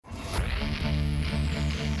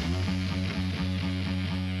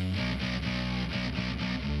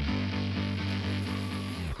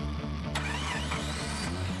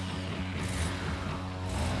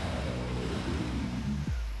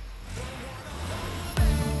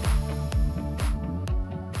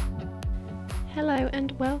Hello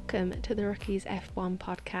and welcome to the Rookies F1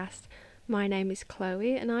 podcast. My name is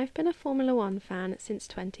Chloe and I've been a Formula One fan since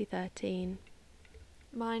 2013.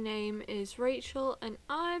 My name is Rachel and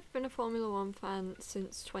I've been a Formula One fan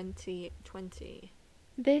since 2020.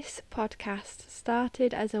 This podcast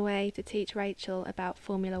started as a way to teach Rachel about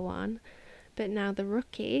Formula One, but now the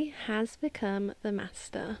rookie has become the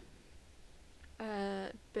master.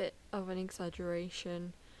 A bit of an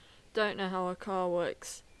exaggeration. Don't know how a car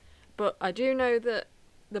works, but I do know that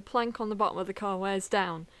the plank on the bottom of the car wears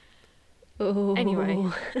down. Oh. Anyway.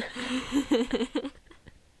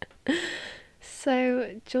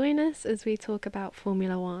 So join us as we talk about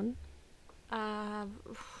Formula One.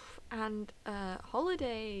 And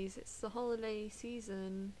holidays. It's the holiday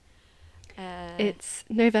season. It's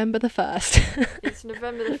November the 1st. It's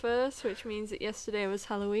November the 1st, which means that yesterday was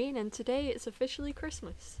Halloween and today it's officially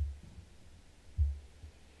Christmas.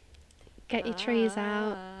 Get your trees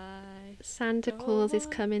out. Santa Claus is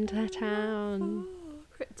coming to town.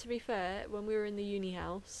 To be fair, when we were in the uni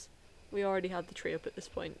house, we already had the tree up at this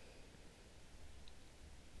point.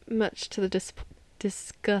 Much to the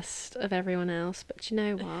disgust of everyone else, but you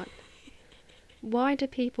know what? Why do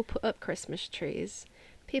people put up Christmas trees?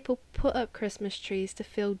 People put up Christmas trees to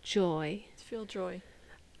feel joy. To feel joy.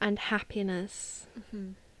 And happiness.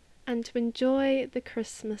 Mm-hmm. And to enjoy the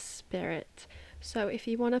Christmas spirit. So if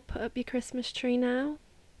you want to put up your Christmas tree now,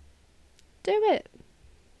 do it.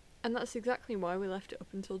 And that's exactly why we left it up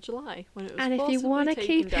until July, when it was and if you want to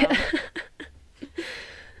keep down.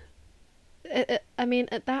 I mean,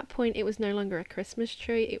 at that point, it was no longer a Christmas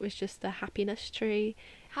tree. It was just a happiness tree.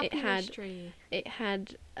 Tree. It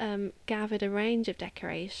had gathered a range of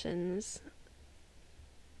decorations,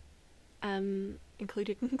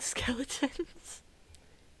 including skeletons.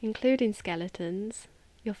 Including skeletons.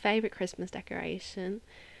 Your favourite Christmas decoration.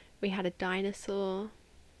 We had a dinosaur.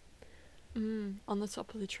 On the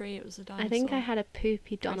top of the tree, it was a dinosaur. I think I had a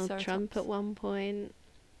poopy Donald Trump at one point.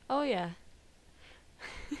 Oh yeah.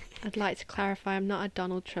 I'd like to clarify, I'm not a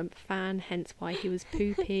Donald Trump fan, hence why he was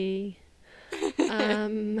poopy.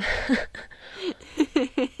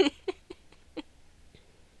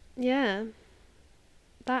 Yeah,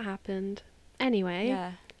 that happened. Anyway,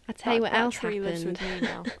 yeah. I'll tell you what else tree happened. Lives with me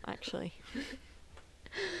now, actually.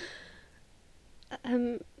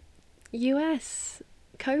 US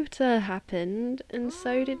COTA happened, and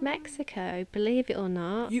so did Mexico. Believe it or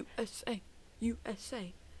not.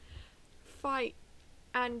 USA, fight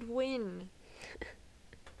and win.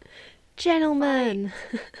 Gentlemen,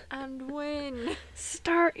 fight and win.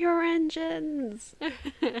 Start your engines.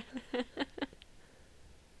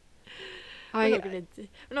 We're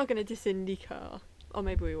not gonna diss IndyCar, or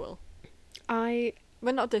maybe we will.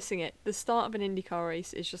 We're not dissing it. The start of an IndyCar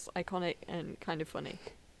race is just iconic and kind of funny.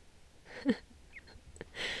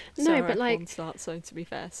 No, but like starts, so to be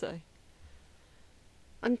fair, so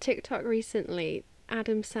on TikTok recently,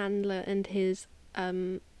 Adam Sandler and his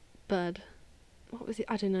bud, what was it?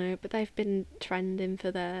 I don't know, but they've been trending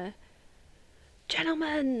for their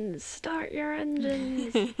gentlemen, start your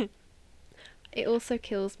engines. It also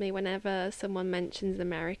kills me whenever someone mentions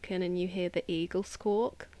American and you hear the eagle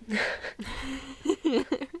squawk.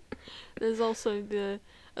 There's also the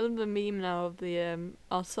meme now of the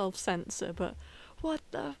our self-censor, but what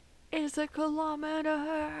the is a kilometer?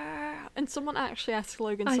 And someone actually asked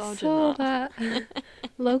Logan Sargent. I saw that.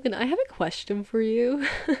 Logan, I have a question for you.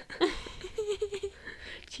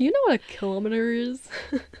 Do you know what a kilometer is?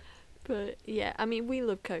 But yeah, I mean, we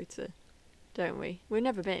love COTA, don't we? We've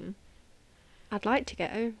never been. I'd like to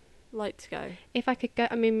go. If I could go,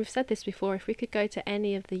 I mean, we've said this before, if we could go to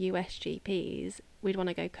any of the US GPs, we'd want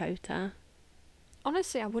to go COTA.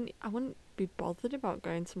 Honestly, I wouldn't be bothered about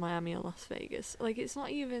going to Miami or Las Vegas. Like, it's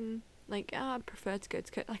not even, like, I'd prefer to go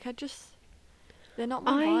to COTA. Like, they're not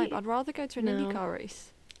my vibe. I'd rather go to an IndyCar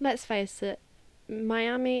race. Let's face it,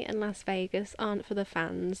 Miami and Las Vegas aren't for the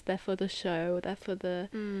fans. They're for the show. They're for the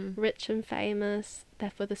rich and famous.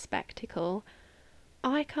 They're for the spectacle.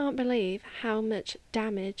 I can't believe how much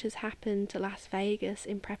damage has happened to Las Vegas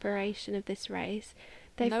in preparation of this race.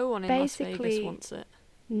 No one in Las Vegas wants it.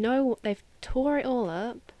 No, they've tore it all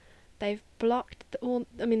up. They've blocked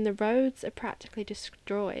the roads are practically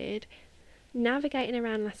destroyed. Navigating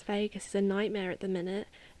around Las Vegas is a nightmare at the minute.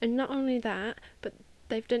 And not only that, but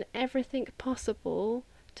they've done everything possible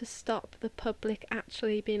to stop the public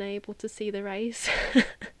actually being able to see the race.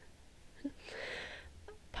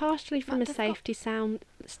 Partially from a safety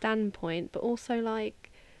standpoint, but also like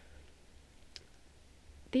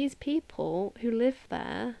these people who live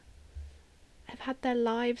there have had their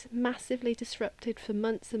lives massively disrupted for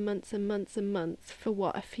months and months and months and months for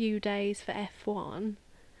what, a few days for F1.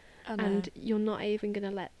 and you're not even going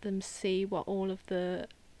to let them see what all of the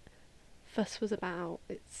fuss was about.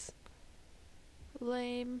 It's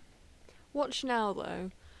lame. Watch now,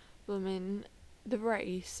 though. I mean, the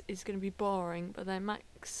race is going to be boring, but then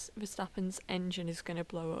Max Verstappen's engine is going to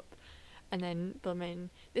blow up. And then, I mean,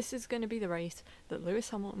 this is going to be the race that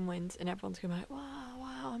Lewis Hamilton wins, and everyone's going to be like,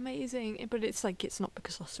 wow, amazing. But it's like, it's not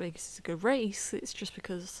because Las Vegas is a good race, it's just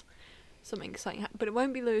because something exciting happened. But it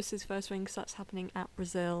won't be Lewis's first win, because that's happening at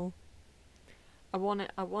Brazil. I want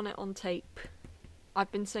it on tape.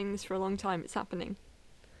 I've been saying this for a long time, it's happening.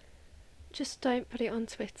 just don't put it on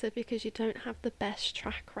Twitter, because you don't have the best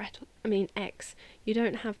track record. I mean, X. You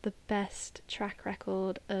don't have the best track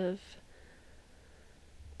record of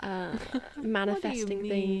manifesting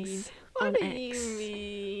things on X. What do you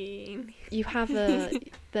mean? You have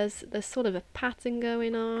there's sort of a pattern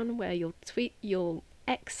going on where you'll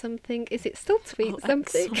X something. Is it still tweet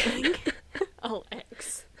something? I'll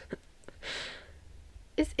X.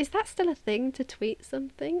 Is that still a thing, to tweet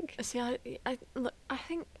something? See, I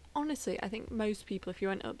think, honestly, I think most people, if you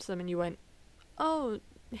went up to them and you went, "Oh,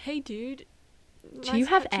 hey dude, do you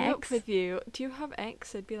have X? Up with you. Do you have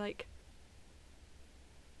X?" They'd be like,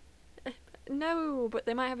 no, but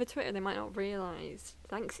they might have a Twitter, they might not realise.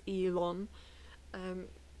 Thanks, Elon.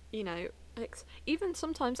 You know, X. Even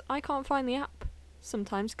sometimes I can't find the app.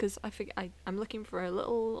 Sometimes, because I think I'm looking for a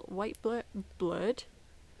little white blurred.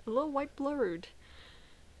 A little white blurred.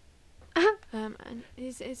 And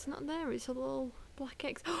it's not there, it's a little black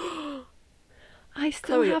X. I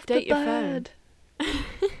still Chloe, have update the your bird.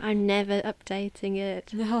 I'm never updating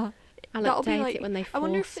it. No. I'll That'll be update like, it when they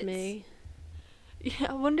force me. Yeah,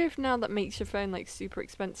 I wonder if now that makes your phone like super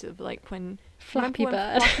expensive, like when Flappy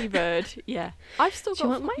Bird. Flappy Bird, yeah. I've still Do you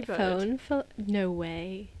got want Flappy my Bird. phone for? No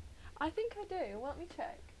way. I think I do. Let me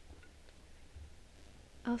check.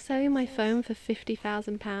 I'll sell you my phone for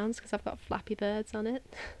 £50,000 because I've got Flappy Birds on it.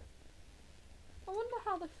 I wonder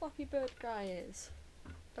how the Flappy Bird guy is.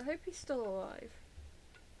 I hope he's still alive.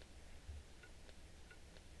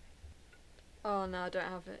 Oh no, I don't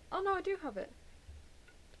have it. Oh no, I do have it.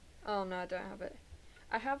 Oh no, I don't have it.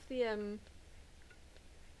 I have the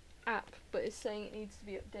app, but it's saying it needs to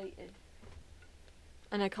be updated.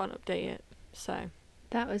 And I can't update it, so.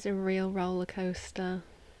 That was a real roller coaster.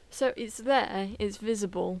 So it's there, it's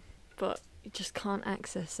visible, but you just can't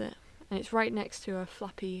access it. And it's right next to a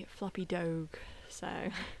flappy dog, so.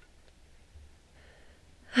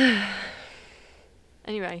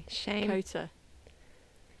 Anyway, Shame. COTA.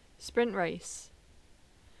 Sprint race.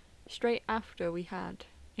 Straight after we had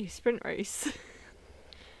a sprint race.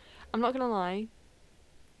 I'm not gonna lie,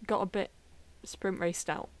 got a bit sprint raced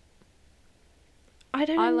out. I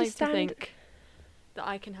don't understand. I like to think that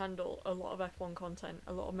I can handle a lot of F1 content,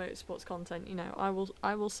 a lot of motorsports content. You know, I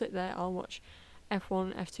will sit there, I'll watch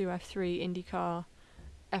F1, F2, F3, IndyCar,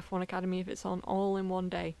 F1 Academy if it's on, all in one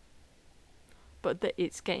day. But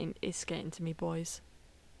it's getting to me, boys.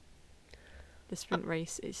 The sprint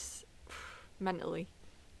race is mentally.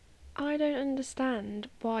 I don't understand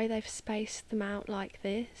why they've spaced them out like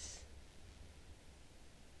this.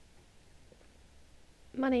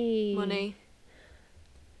 Money.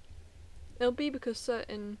 It'll be because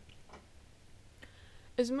certain...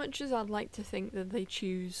 As much as I'd like to think that they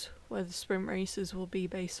choose where the sprint races will be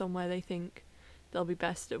based on where they think they'll be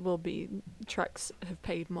best, it will be... Tracks have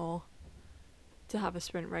paid more to have a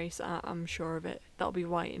sprint race, I'm sure of it. That'll be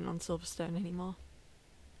Whiting on Silverstone anymore.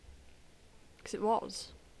 Because it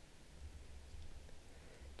was.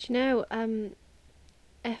 Do you know,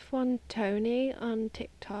 F1 Tony on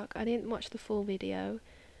TikTok, I didn't watch the full video,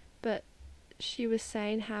 but she was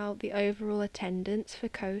saying how the overall attendance for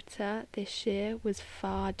COTA this year was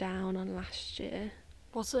far down on last year.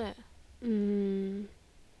 Was it? And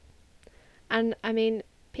I mean,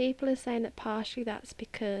 people are saying that partially that's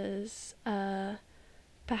because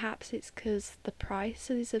perhaps it's because the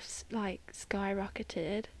prices have like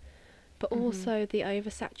skyrocketed, but also the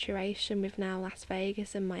oversaturation with now Las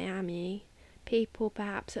Vegas and Miami. People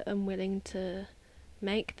perhaps are unwilling to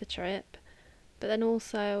make the trip, but then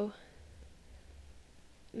also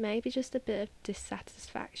maybe just a bit of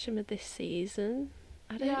dissatisfaction with this season.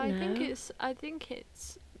 I don't know. I think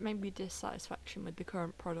it's maybe dissatisfaction with the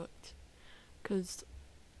current product, because,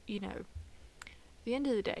 you know, at the end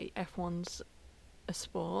of the day, F1's a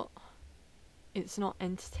sport. It's not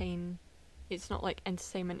It's not like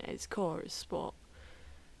entertainment at its core, it's sport.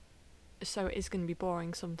 So it is going to be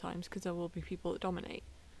boring sometimes because there will be people that dominate.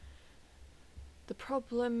 The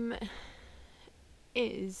problem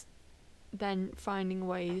is then finding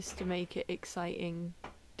ways to make it exciting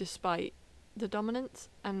despite the dominance,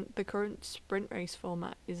 and the current sprint race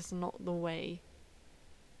format is not the way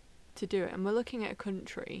to do it. And we're looking at a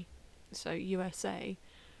country, so USA,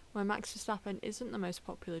 where Max Verstappen isn't the most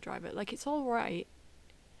popular driver. Like, it's all right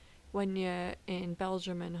when you're in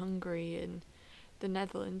Belgium and Hungary and the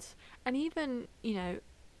Netherlands, and even, you know,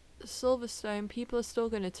 Silverstone, people are still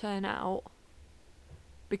going to turn out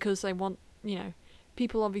because they want, you know,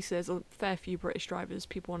 people, obviously there's a fair few British drivers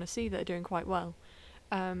people want to see that are doing quite well,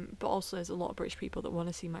 but also there's a lot of British people that want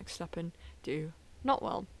to see Max Verstappen do not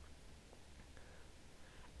well.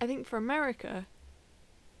 I think for America,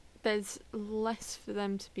 there's less for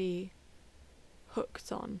them to be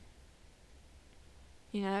hooked on,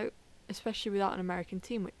 you know, especially without an American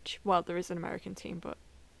team, which, well, there is an American team, but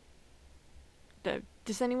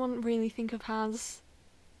does anyone really think of Haas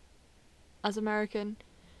as American?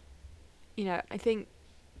 You know, I think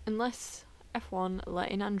unless F1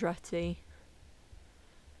 let in Andretti,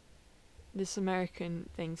 this American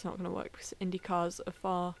thing's not going to work, because IndyCar's a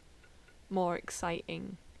far more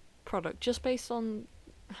exciting product. Just based on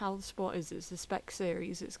how the sport is, it's a spec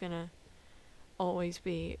series, it's going to always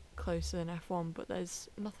be closer than F1, but there's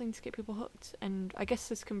nothing to get people hooked. And I guess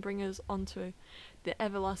this can bring us onto the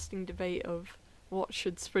everlasting debate of what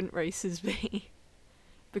should sprint races be.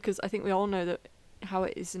 Because I think we all know that how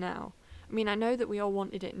it is now. I mean, I know that we all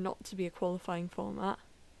wanted it not to be a qualifying format,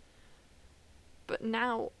 but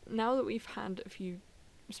now that we've had a few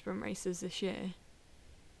sprint races this year,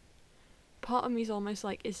 part of me is almost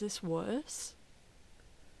like, is this worse?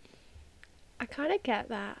 I kind of get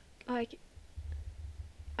that. Like,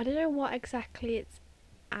 I don't know what exactly it's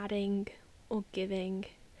adding or giving.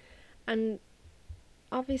 And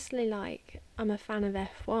obviously, like, I'm a fan of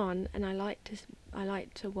F1 and I like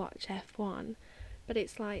to watch F1, but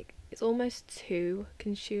it's like it's almost too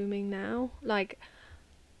consuming now. Like,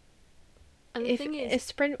 and if a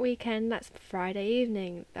sprint weekend, that's Friday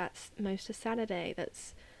evening, that's most of Saturday,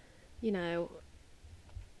 that's, you know,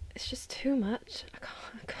 it's just too much. I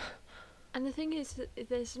can't. And the thing is that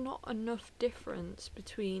there's not enough difference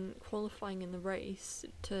between qualifying in the race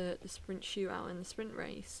to the sprint shootout and the sprint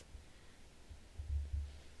race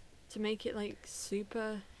to make it, like,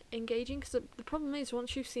 super engaging. Because the problem is,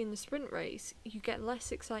 once you've seen the sprint race, you get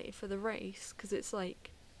less excited for the race, because it's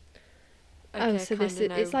like, okay, so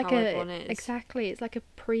it's like exactly, it's like a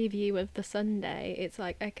preview of the Sunday. It's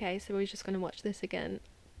like, okay, so we're just going to watch this again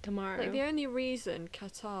tomorrow. Like, the only reason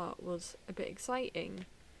Qatar was a bit exciting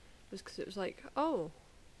was because it was like, oh,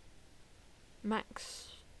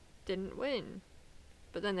 Max didn't win,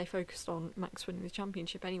 but then they focused on Max winning the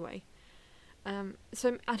championship anyway.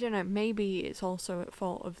 So I don't know, maybe it's also at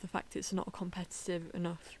fault of the fact it's not a competitive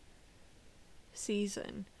enough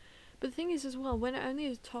season. But the thing is as well, when only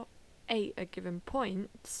the top 8 are given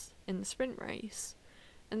points in the sprint race,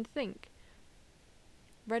 and think,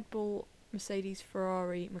 Red Bull, Mercedes,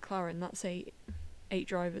 Ferrari, McLaren, that's 8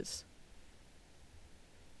 drivers.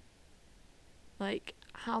 Like,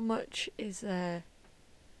 how much is there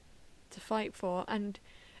to fight for? And,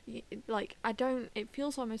 like, it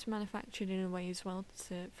feels almost manufactured in a way as well,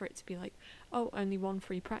 for it to be like, oh, only one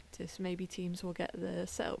free practice, maybe teams will get the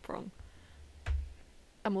setup wrong.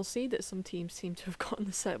 And we'll see that some teams seem to have gotten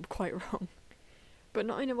the setup quite wrong, but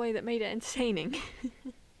not in a way that made it entertaining.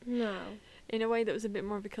 No. In a way that was a bit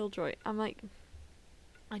more of a killjoy. I'm like,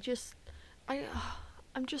 I'm just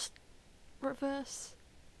reverse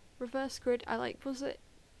grid. Was it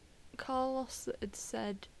Carlos that had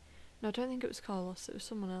said, no, I don't think it was Carlos, it was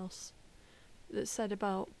someone else that said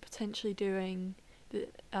about potentially doing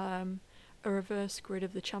a reverse grid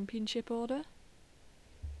of the championship order.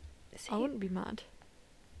 I wouldn't be mad.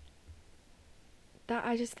 That,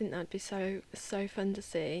 I just think that'd be so fun to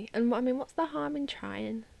see. And I mean, what's the harm in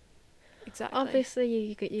trying? Exactly.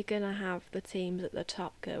 Obviously, you're gonna have the teams at the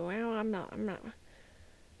top go, well, I'm not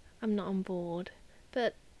on board.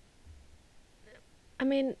 But I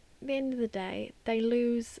mean, at the end of the day, they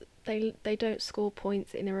lose. They don't score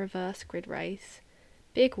points in a reverse grid race.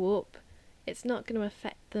 Big whoop. It's not going to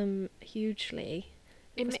affect them hugely,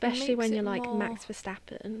 especially when you're like Max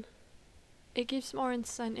Verstappen. It gives more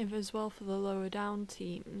incentive as well for the lower down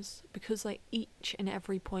teams, because, like, each and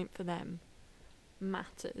every point for them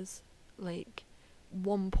matters. Like,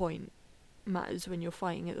 1 point matters when you're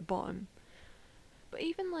fighting at the bottom. But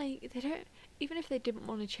even, like, even if they didn't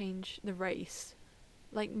want to change the race,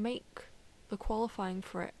 like, make the qualifying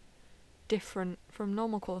for it different from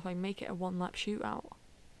normal qualifying, make it a 1 lap shootout.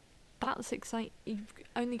 That's exciting. You've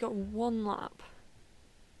only got 1 lap.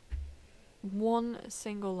 1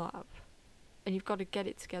 single lap. And you've got to get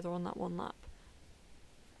it together on that 1 lap.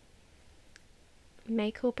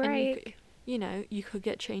 Make or break. You could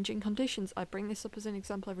get changing conditions. I bring this up as an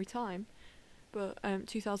example every time. but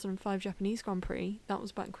 2005 Japanese Grand Prix, that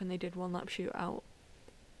was back when they did one lap shootout.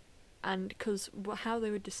 And because how they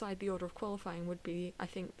would decide the order of qualifying would be, I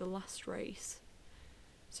think, the last race.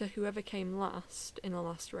 So whoever came last in the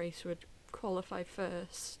last race would qualify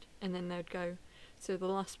first, and then they'd go, so the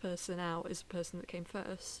last person out is the person that came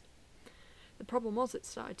first. The problem was it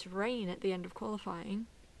started to rain at the end of qualifying,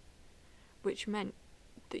 which meant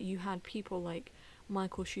that you had people like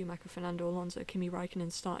Michael Schumacher, Fernando Alonso, Kimi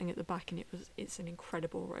Raikkonen starting at the back, and it's an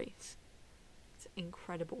incredible race. It's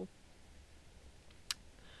incredible.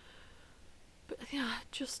 But yeah,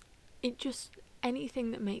 just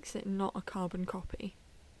anything that makes it not a carbon copy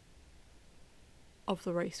of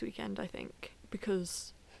the race weekend, I think,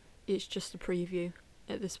 because it's just a preview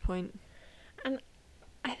at this point. And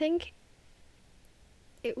I think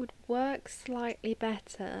it would work slightly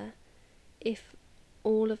better if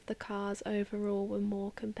all of the cars overall were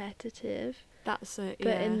more competitive. That's it. But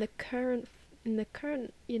yeah. in the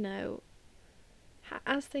current, you know,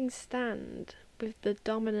 as things stand, with the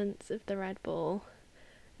dominance of the Red Bull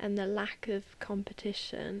and the lack of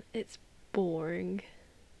competition, it's boring.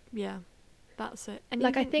 Yeah, that's it. And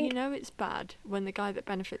like, even, I think, you know, it's bad when the guy that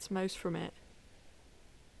benefits most from it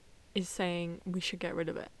is saying we should get rid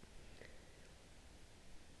of it.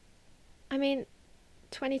 I mean,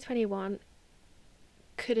 2021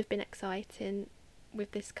 could have been exciting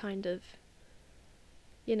with this kind of,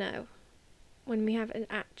 you know, when we have an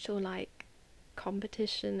actual, like,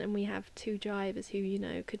 competition and we have two drivers who, you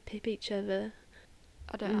know, could pip each other.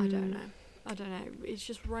 I don't know. It's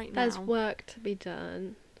just right now. There's work to be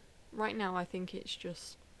done. Right now, I think it's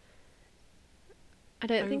just I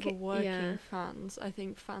don't think overworking fans. I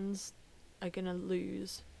think fans are gonna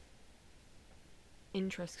lose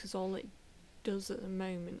interest because all it does at the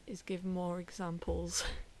moment is give more examples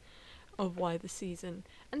of why the season.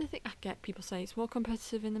 And I think I get people say it's more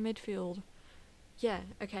competitive in the midfield. Yeah,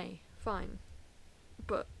 okay, fine.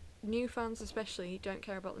 But new fans especially don't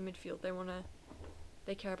care about the midfield.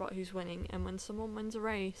 They care about who's winning. And when someone wins a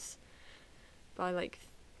race by like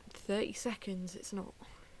 30 seconds, it's not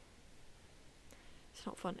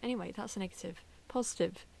fun. Anyway, that's a negative.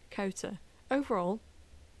 Positive, COTA. Overall,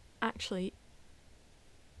 actually,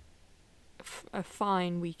 a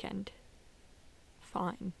fine weekend.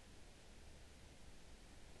 Fine.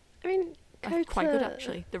 I mean, COTA... Quite good,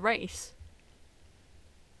 actually. The race,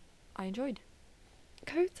 I enjoyed.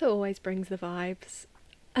 COTA always brings the vibes.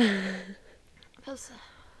 So,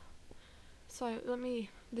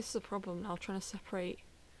 this is a problem now, trying to separate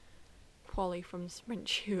quali from sprint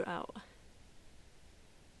shootout.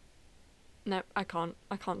 No, I can't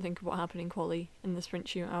think of what happened in quali in the sprint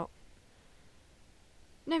shootout.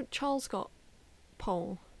 No, Charles got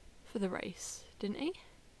pole for the race, didn't he?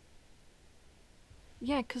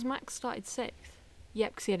 Yeah, because Max started 6th.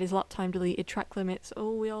 Yep, because he had his lap time deleted, track limits.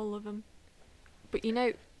 Oh, we all love him. But you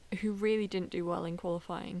know who really didn't do well in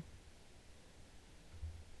qualifying?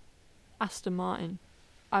 Aston Martin.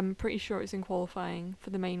 I'm pretty sure it was in qualifying for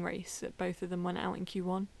the main race that both of them went out in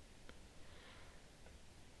Q1.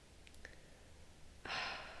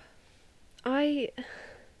 I'm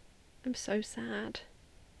so sad.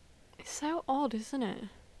 It's so odd, isn't it?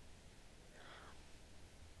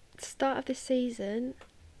 Start of this season,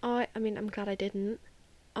 I mean, I'm glad I didn't.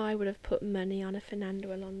 I would have put money on a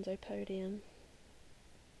Fernando Alonso podium.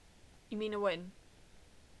 You mean a win?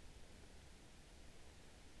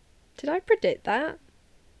 Did I predict that?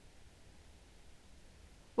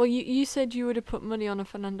 Well, you said you would have put money on a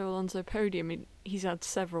Fernando Alonso podium. He's had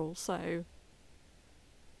several, so...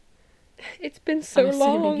 It's been so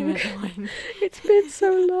long. You meant win. It's been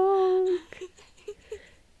so long.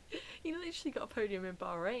 You literally got a podium in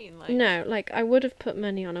Bahrain. No, I would have put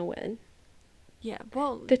money on a win. Yeah,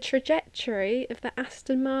 well... The trajectory of the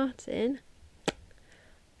Aston Martin,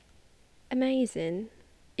 amazing.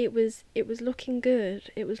 It was looking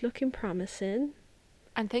good. It was looking promising.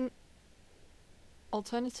 I think,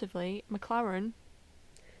 alternatively, McLaren...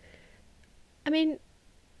 I mean...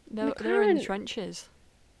 They're in the trenches.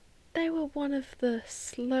 They were one of the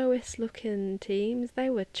slowest looking teams. They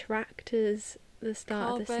were tractors at the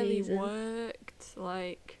start of the season. Worked,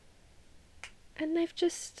 And they've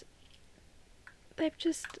just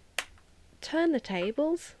turned the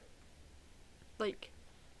tables.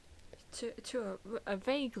 To a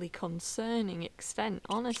vaguely concerning extent,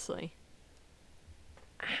 honestly.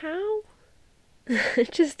 How?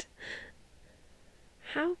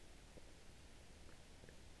 How?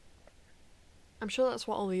 I'm sure that's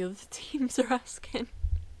what all the other teams are asking.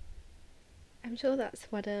 I'm sure that's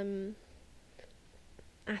what Aston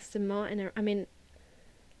Martin are. I mean,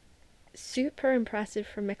 super impressive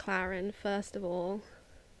from McLaren, first of all.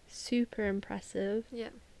 super impressive. Yeah.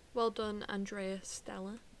 Well done, Andrea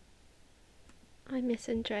Stella. I miss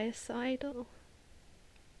Andreas Seidel.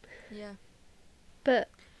 Yeah. But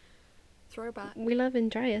throwback. we love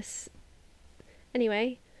Andreas.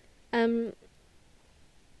 Anyway, Aston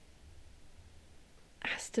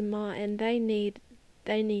Martin, they need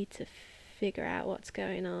to figure out what's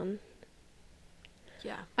going on.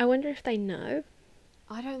 Yeah. I wonder if they know.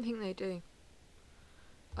 I don't think they do.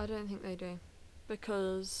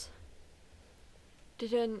 Because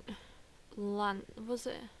didn't was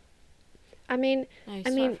it? I mean,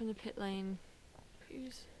 From the pit lane.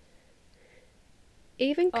 Who's?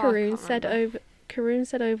 Even I Karun can't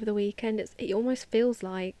said over the weekend, it almost feels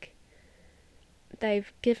like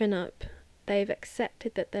they've given up. They've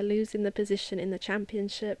accepted that they're losing the position in the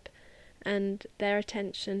championship, and their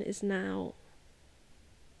attention is now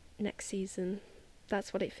next season.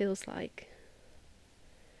 That's what it feels like.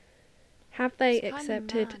 Have they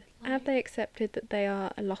accepted? Have they accepted that they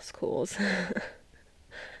are a lost cause?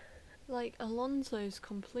 Like, Alonso's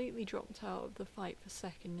completely dropped out of the fight for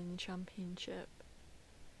second in the championship.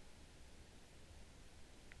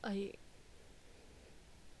 It's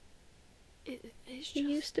just, he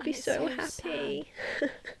used to be so happy.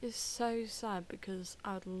 It's so sad because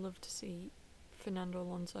I'd love to see Fernando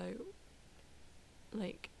Alonso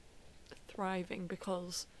like thriving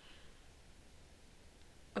because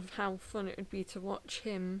of how fun it would be to watch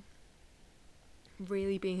him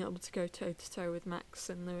really being able to go toe to toe with Max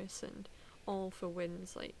and Lewis and all for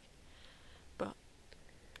wins, but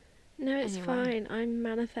no, it's anyway. fine. I'm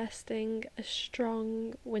manifesting a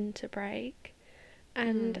strong winter break,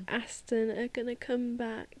 and Aston are gonna come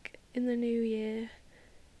back in the new year.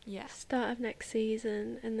 Yeah. Start of next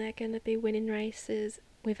season, and they're gonna be winning races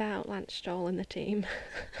without Lance Stroll in the team.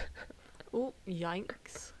 Oh,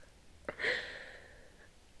 yikes.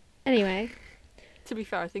 Anyway. To be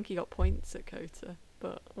fair, I think he got points at COTA,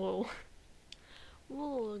 but we'll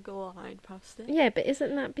glide past it. Yeah, but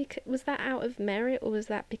isn't that was that out of merit, or was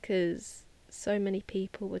that because so many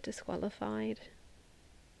people were disqualified?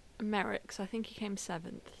 Merit, 'cause I think he came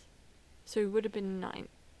 7th. So he would have been 9th,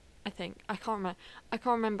 I think. I can't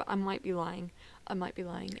remember. I might be lying.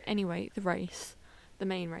 Anyway, the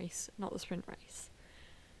main race, not the sprint race.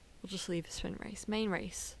 We'll just leave the sprint race. Main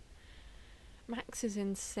race. Max is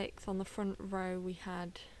in 6th. On the front row we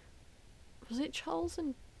had... Was it Charles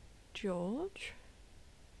and George?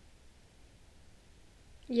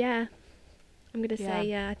 Yeah. I'm going to say,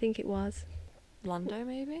 yeah, I think it was. Lando,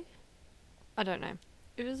 maybe? I don't know.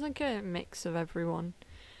 It was like a mix of everyone.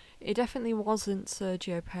 It definitely wasn't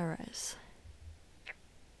Sergio Perez.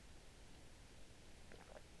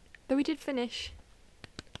 Though we did finish.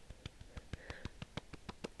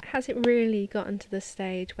 Has it really gotten to the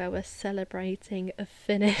stage where we're celebrating a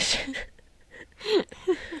finish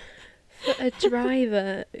for a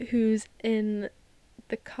driver who's in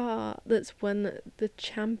the car that's won the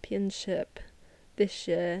championship this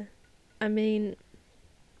year? I mean,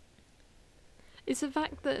 it's the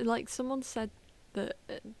fact that, like, someone said that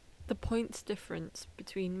the points difference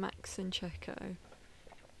between Max and Checo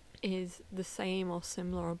is the same or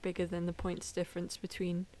similar or bigger than the points difference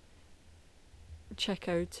between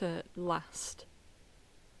Checo to last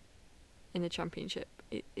in the championship.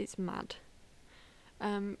 It's mad.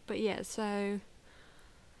 But yeah, so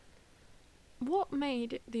what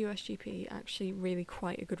made the USGP actually really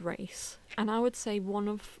quite a good race, and I would say one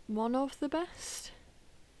of the best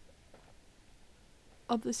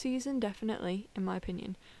of the season, definitely, in my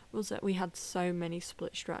opinion, was that we had so many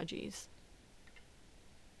split strategies.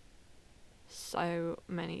 So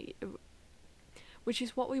many. Which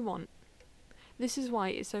is what we want. This is why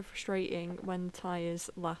it's so frustrating when the tyres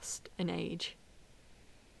last an age.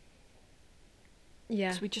 yeah.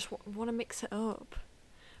 Because we just want to mix it up.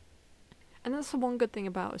 And that's the one good thing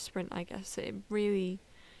about a sprint, I guess. It really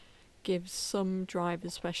gives some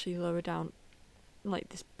drivers, especially lower down, like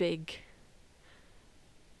this big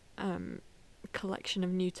collection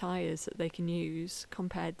of new tyres that they can use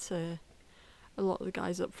compared to a lot of the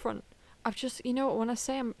guys up front. I've just, you know what, when I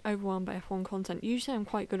say I'm overwhelmed by F1 content, usually I'm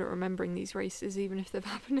quite good at remembering these races even if they've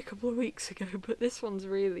happened a couple of weeks ago, but this one's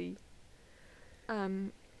really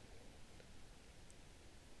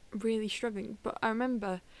really struggling. But I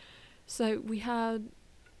remember, so we had,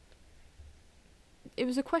 it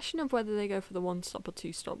was a question of whether they go for the 1-stop or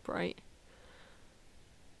 2-stop, right?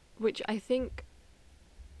 Which I think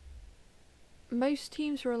most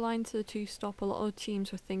teams were aligned to the 2-stop. A lot of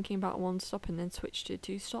teams were thinking about 1-stop and then switched to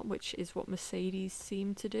 2-stop, which is what Mercedes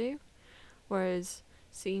seemed to do. Whereas,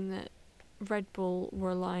 seeing that Red Bull were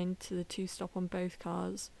aligned to the 2-stop on both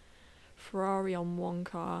cars, Ferrari on one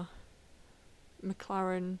car,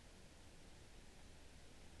 McLaren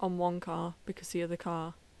on one car because the other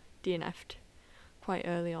car DNF'd quite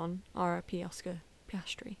early on. RIP Oscar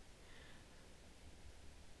Piastri.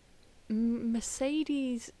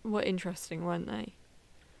 Mercedes were interesting, weren't they?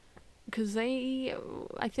 Because they,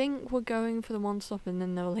 I think, were going for the one stop and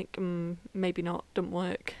then they were like, maybe not, don't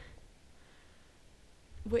work.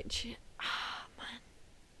 Which, man.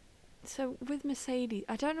 So with Mercedes,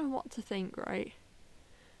 I don't know what to think, right?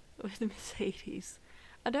 With Mercedes.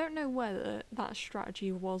 I don't know whether that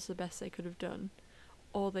strategy was the best they could have done,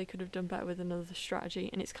 or they could have done better with another strategy.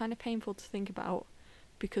 And it's kind of painful to think about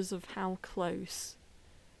because of how close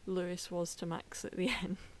Lewis was to Max at the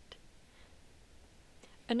end.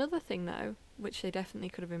 Another thing, though, which they definitely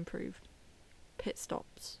could have improved, pit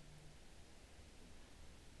stops.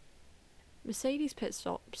 Mercedes pit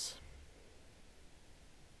stops.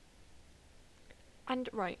 And,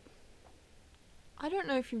 right, I don't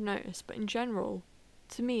know if you've noticed, but in general,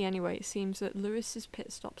 to me anyway, it seems that Lewis's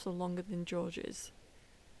pit stops are longer than George's.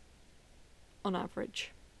 On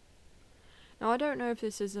average. Now, I don't know if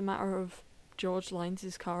this is a matter of George lines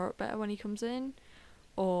his car up better when he comes in,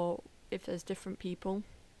 or if there's different people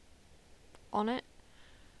on it,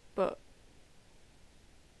 but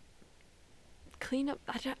cleanup,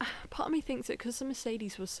 part of me thinks that because the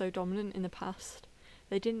Mercedes was so dominant in the past,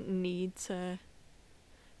 they didn't need to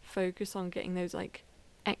focus on getting those like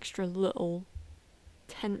extra little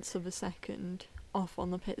tenths of a second off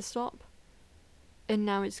on the pit stop, and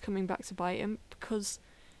now it's coming back to bite him, because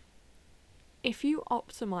if you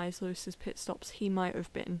optimise Lewis's pit stops, he might have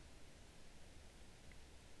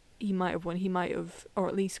won, he might have, or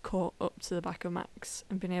at least caught up to the back of Max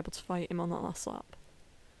and been able to fight him on that last lap.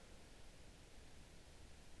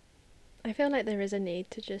 I feel like there is a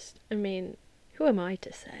need to just, I mean, who am I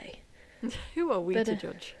to say? Who are we to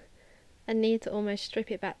judge? A need to almost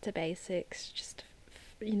strip it back to basics, just,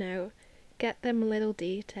 get them little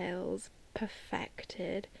details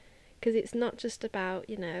perfected, because it's not just about,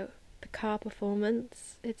 the car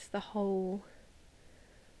performance, it's the whole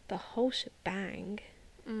shebang.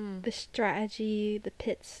 The strategy, the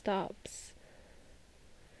pit stops.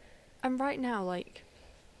 And right now, like,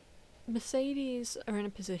 Mercedes are in a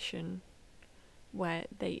position where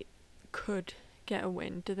they could get a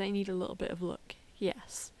win. Do they need a little bit of luck?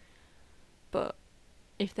 Yes. But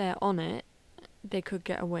if they're on it, they could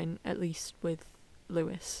get a win, at least with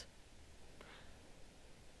Lewis.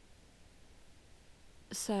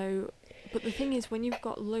 So, but the thing is, when you've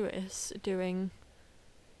got Lewis doing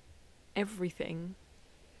everything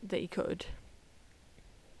that he could,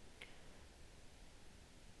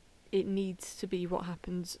 it needs to be what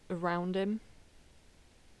happens around him.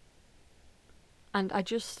 And I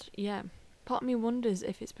just, part of me wonders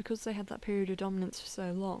if it's because they had that period of dominance for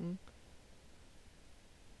so long,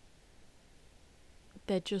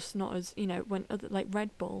 they're just not as, when other, like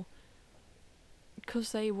Red Bull,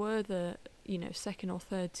 because they were the, second or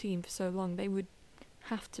third team for so long, they would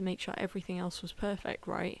have to make sure everything else was perfect,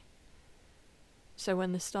 right? So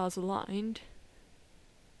when the stars aligned,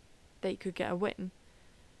 they could get a win.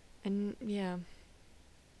 And,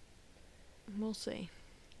 we'll see.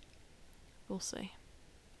 We'll see.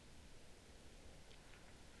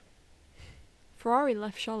 Ferrari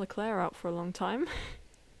left Charles Leclerc out for a long time.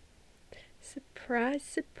 Surprise,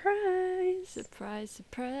 surprise. Surprise,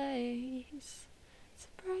 surprise.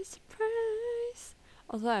 Surprise, surprise.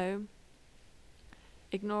 Although,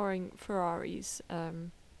 ignoring Ferrari's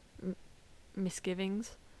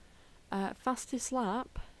misgivings, fastest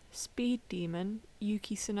lap, speed demon,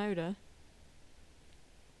 Yuki Tsunoda.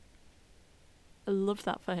 I love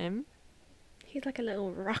that for him. He's like a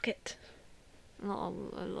little rocket.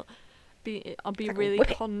 I'll be like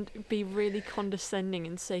really condescending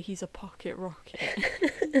and say he's a pocket rocket.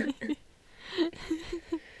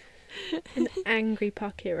 An angry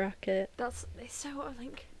pocket rocket. It's so,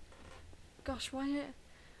 like, gosh, why not?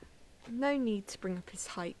 No need to bring up his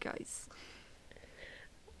height, guys.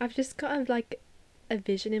 I've just got a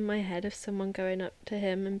vision in my head of someone going up to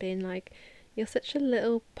him and being like, "You're such a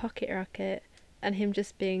little pocket rocket," and him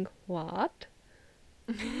just being, "What?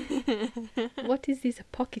 What is this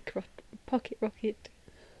pocket rocket?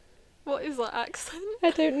 What is that accent? I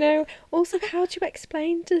don't know. Also, how do you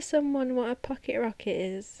explain to someone what a pocket rocket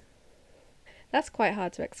is? That's quite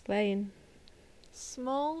hard to explain.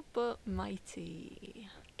 Small but mighty.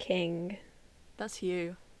 King. That's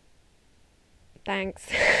you. Thanks.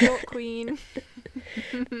 Short queen.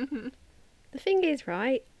 The thing is,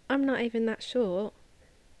 right, I'm not even that short.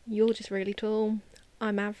 You're just really tall.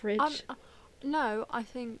 I'm average. No, I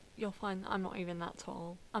think you'll find that I'm not even that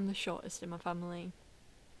tall. I'm the shortest in my family.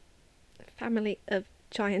 Family of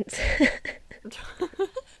giants.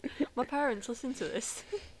 My parents listen to this.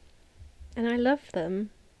 And I love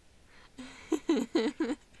them.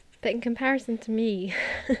 But in comparison to me,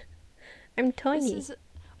 I'm tiny.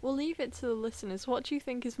 We'll leave it to the listeners. What do you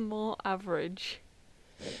think is more average?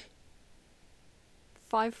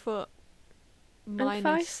 5 foot I'm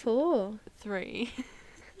minus 5'4". 3.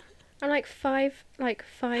 I'm like 5'4"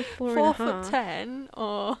 4'10"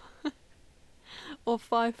 or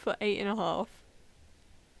 5'8.5".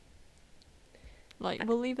 Like,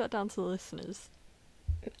 we'll leave that down to the listeners.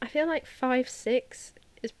 I feel like 5'6"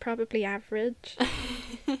 is probably average.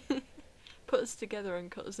 Put us together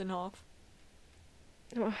and cut us in half.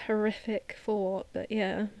 What a horrific thought, but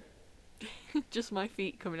yeah. Just my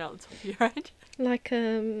feet coming out the top of your head. Like,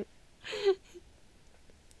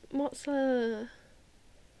 what's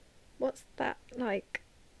that, like,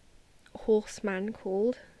 horseman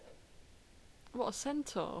called? What, a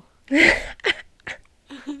centaur?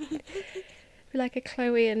 Like a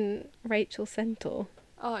Chloe and Rachel centaur.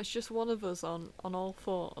 Oh, it's just one of us on all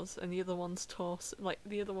fours, and the other one's torso, like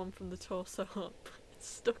the other one from the torso up,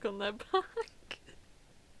 stuck on their back.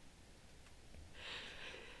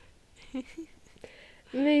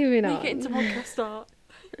 Moving on. Make it into podcast art.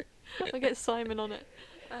 I'll get Simon on it.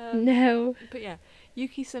 No. But yeah,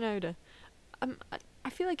 Yuki Tsunoda. I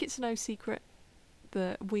feel like it's no secret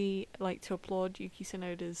that we like to applaud Yuki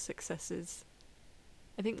Tsunoda's successes.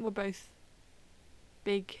 I think we're both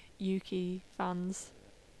big Yuki fans.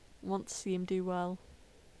 Want to see him do well.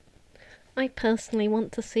 I personally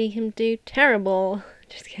want to see him do terrible.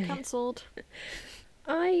 Just kidding. Cancelled.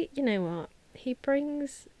 You know what? He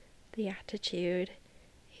brings the attitude.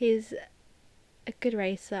 He's a good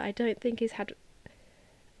racer. I don't think he's had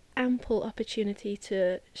ample opportunity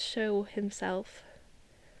to show himself.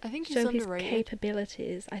 I think he's show underrated. His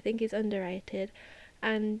capabilities. I think he's underrated.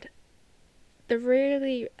 And the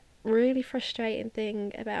really, really frustrating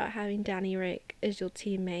thing about having Danny Rick as your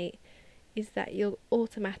teammate is that you're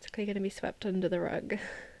automatically going to be swept under the rug.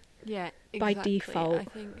 Yeah, exactly. By default. I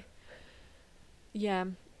think. Yeah,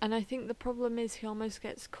 and I think the problem is he almost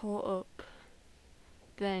gets caught up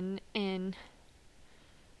then in.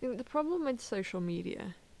 I think the problem with social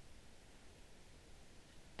media.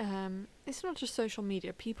 It's not just social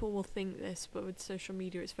media. People will think this, but with social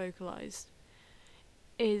media, it's vocalized.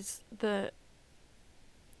 Is that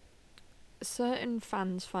certain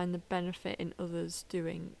fans find the benefit in others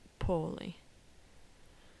doing poorly.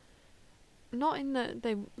 Not in that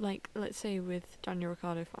they, like, let's say with Daniel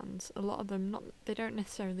Ricciardo fans, a lot of them they don't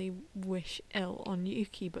necessarily wish ill on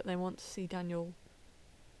Yuki, but they want to see Daniel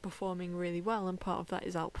performing really well, and part of that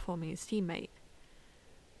is outperforming his teammate.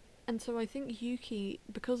 And so I think Yuki,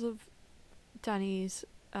 because of Danny's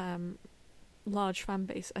large fan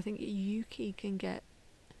base, I think Yuki can get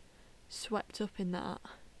swept up in that.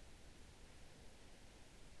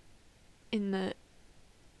 In that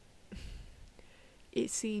it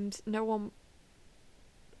seems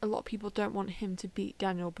a lot of people don't want him to beat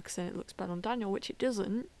Daniel because then it looks bad on Daniel, which it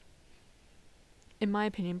doesn't, in my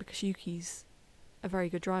opinion, because Yuki's a very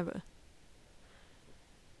good driver.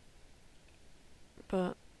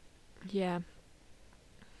 But yeah,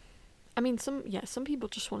 I mean, some people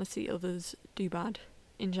just want to see others do bad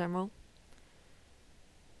in general.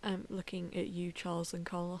 Looking at you, Charles and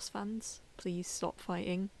Carlos fans, please stop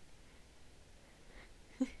fighting.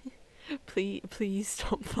 please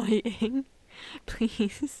stop fighting.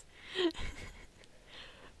 Please.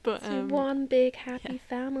 But it's one big happy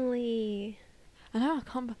family. I know, I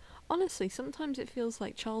can't. Honestly, sometimes it feels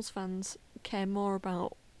like Charles fans care more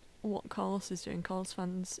about what Carlos is doing. Carlos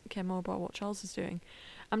fans care more about what Charles is doing.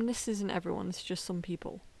 I mean, this isn't everyone. This is just some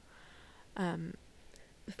people.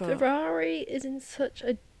 Ferrari is in such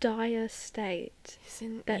a dire state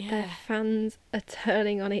that their fans are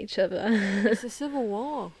turning on each other. It's a civil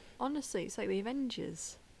war. Honestly, it's like the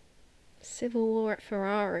Avengers. Civil war at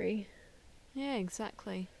Ferrari. Yeah,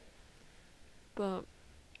 exactly. But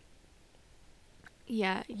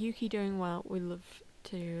yeah, Yuki doing well. We love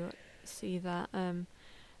to see that.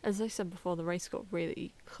 As I said before, the race got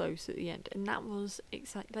really close at the end, and that was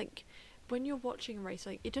exactly like when you're watching a race.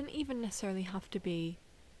 Like, it doesn't even necessarily have to be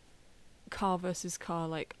car versus car,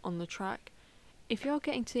 like on the track. If you're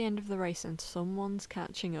getting to the end of the race and someone's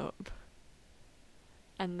catching up,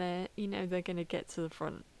 and they're gonna get to the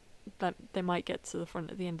front, that they might get to the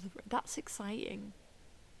front at the end of the race. That's exciting.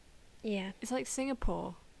 Yeah. It's like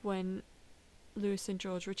Singapore when Lewis and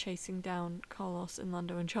George were chasing down Carlos and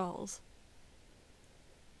Lando and Charles.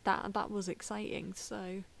 That was exciting.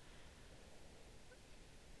 So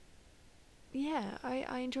yeah,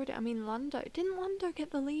 I enjoyed it. I mean, didn't Lando get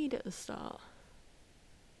the lead at the start?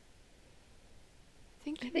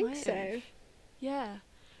 I think so. Yeah.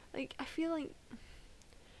 Like, I feel like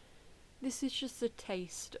this is just a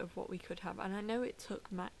taste of what we could have. And I know it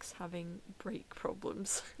took Max having brake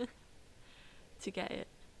problems to get it.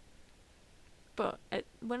 But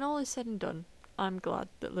when all is said and done, I'm glad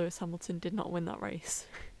that Lewis Hamilton did not win that race.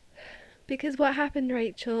 Because what happened,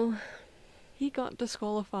 Rachel? He got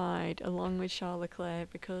disqualified along with Charles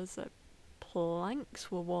Leclerc because the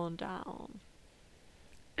planks were worn down.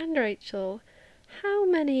 And Rachel, how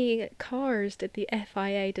many cars did the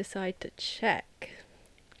FIA decide to check?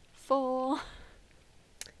 4.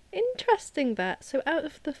 Interesting that. So out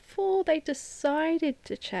of the 4 they decided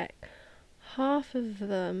to check, half of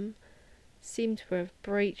them seem to have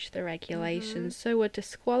breached the regulations, so were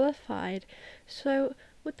disqualified. So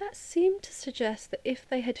would that seem to suggest that if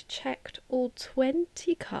they had checked all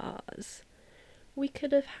 20 cars, we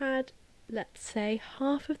could have had, let's say,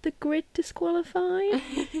 half of the grid disqualified?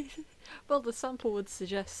 Well, the sample would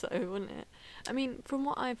suggest so, wouldn't it? I mean, from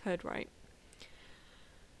what I've heard, right,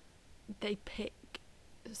 they pick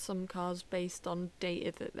some cars based on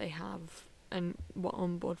data that they have and what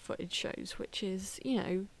onboard footage shows, which is,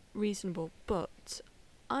 reasonable. But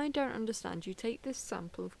I don't understand. You take this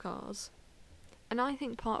sample of cars, and I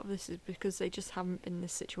think part of this is because they just haven't been in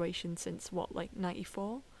this situation since,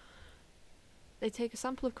 94? They take a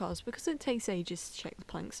sample of cars because it takes ages to check the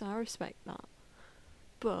planks, and I respect that.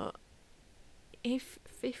 But if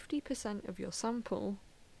 50% of your sample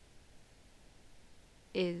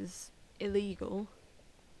is illegal,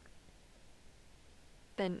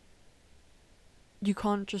 then you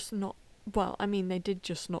can't just not... Well, I mean, they did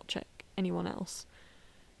just not check anyone else.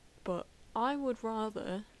 But I would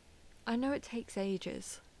rather... I know it takes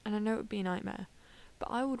ages, and I know it would be a nightmare, but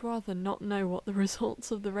I would rather not know what the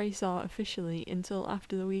results of the race are officially until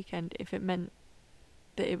after the weekend if it meant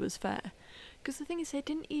that it was fair. Because the thing is, they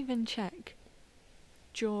didn't even check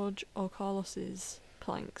George or Carlos's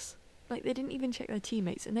planks. Like, they didn't even check their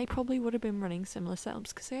teammates, and they probably would have been running similar setups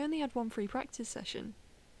because they only had one free practice session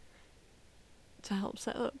to help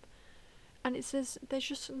set up. And it says there's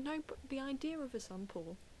just no... The idea of a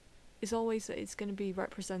sample is always that it's going to be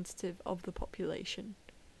representative of the population.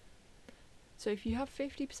 So if you have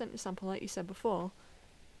 50% of the sample, like you said before,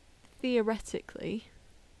 theoretically,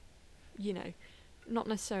 not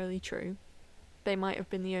necessarily true, they might have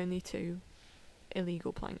been the only 2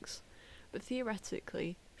 illegal planks. But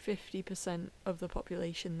theoretically, 50% of the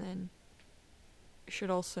population then should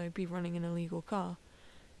also be running an illegal car.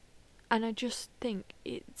 And I just think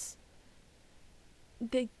it's...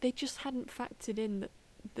 They just hadn't factored in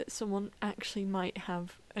that someone actually might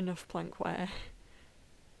have enough plank wear.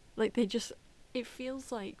 Like, they just... It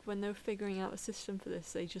feels like when they were figuring out a system for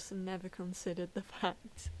this, they just never considered the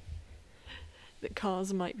fact that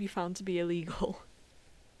cars might be found to be illegal.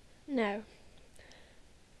 No.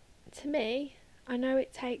 To me, I know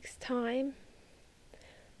it takes time,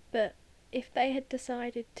 but if they had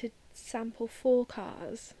decided to sample 4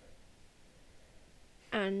 cars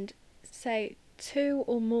and say 2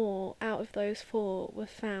 or more out of those 4 were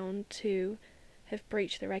found to have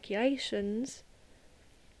breached the regulations,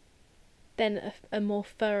 then a more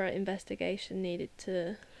thorough investigation needed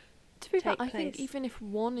to be fair, take I place. think even if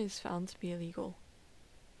 1 is found to be illegal,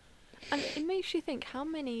 and it makes you think how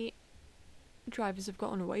many drivers have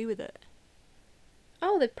gotten away with it.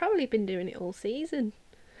 Oh, they've probably been doing it all season.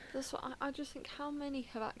 That's what I just think. How many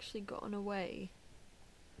have actually gotten away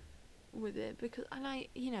with it? Because, and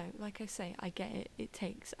like I say, I get it. It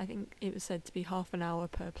takes, I think it was said to be half an hour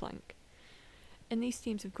per plank, and these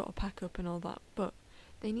teams have got to pack up and all that. But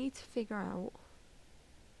they need to figure out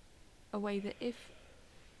a way that if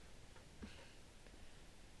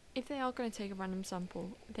they are going to take a random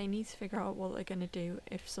sample, they need to figure out what they're going to do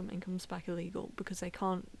if something comes back illegal, because they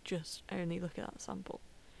can't just only look at that sample.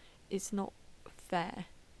 It's not fair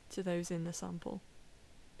to those in the sample.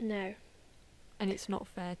 No. And it's not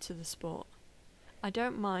fair to the sport. I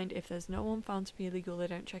don't mind if there's no one found to be illegal, they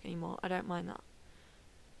don't check anymore. I don't mind that.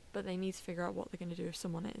 But they need to figure out what they're going to do if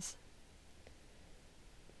someone is.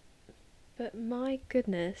 But my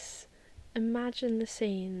goodness, imagine the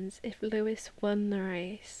scenes if Lewis won the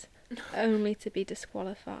race only to be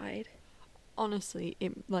disqualified. Honestly,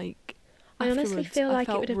 I honestly feel like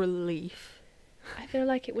I felt it would have... relief. I feel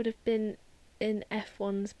like it would have been in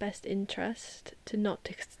F1's best interest to not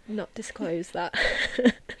disclose that.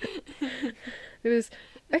 It was,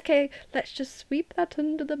 okay, let's just sweep that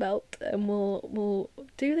under the belt and we'll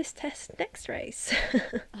do this test next race.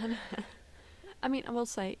 I mean, I will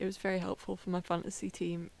say it was very helpful for my fantasy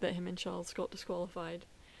team that him and Charles got disqualified.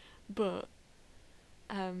 But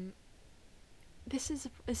this is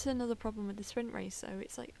another problem with the sprint race, though.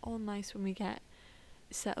 It's all nice when we get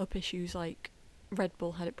set up issues like Red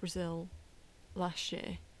Bull had at Brazil last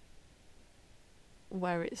year,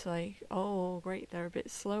 where it's like, oh great, they're a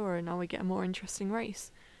bit slower and now we get a more interesting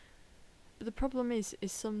race. But the problem is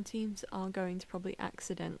some teams are going to probably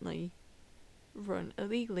accidentally run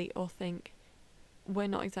illegally or think, we're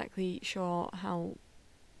not exactly sure how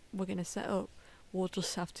we're going to set up, we'll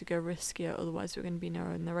just have to go riskier, otherwise we're going to be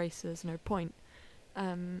narrowing the race, there's no point.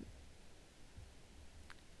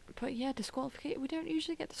 But yeah, we don't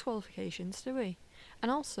usually get disqualifications, do we?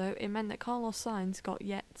 And also, it meant that Carlos Sainz got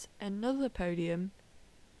yet another podium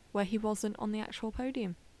where he wasn't on the actual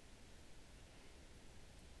podium.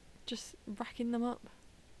 Just racking them up.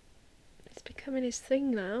 It's becoming his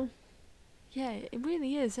thing now. Yeah, it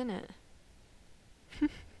really is, isn't it?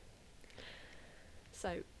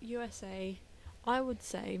 So, USA, I would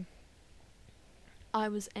say I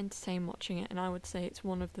was entertained watching it, and I would say it's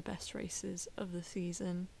one of the best races of the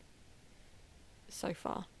season so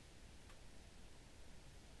far.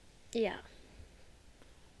 Yeah.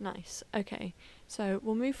 Nice. Okay, so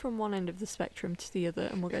we'll move from one end of the spectrum to the other,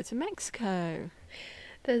 and we'll go to Mexico.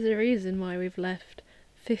 There's a reason why we've left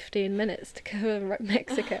 15 minutes to cover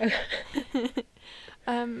Mexico.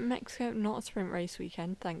 Mexico, not a sprint race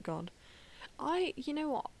weekend, thank God. You know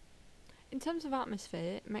what? In terms of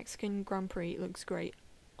atmosphere, Mexican Grand Prix looks great.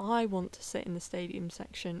 I want to sit in the stadium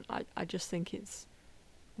section. I just think it's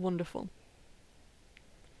wonderful.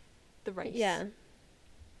 The race. Yeah.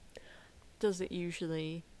 Does it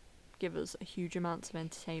usually give us a huge amount of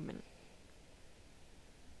entertainment?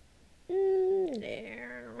 No.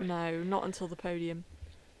 No, not until the podium.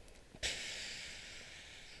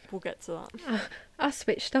 We'll get to that. I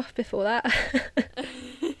switched off before that.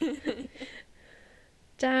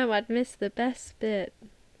 Damn, I'd missed the best bit.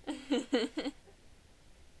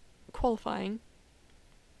 Qualifying.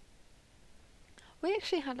 We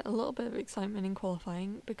actually had a little bit of excitement in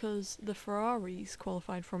qualifying because the Ferraris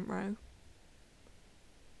qualified front row,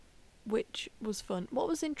 which was fun. What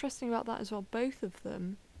was interesting about that as well, both of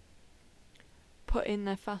them put in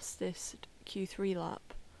their fastest Q3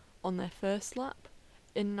 lap on their first lap,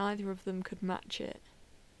 and neither of them could match it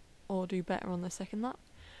or do better on their second lap,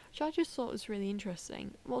 which I just thought was really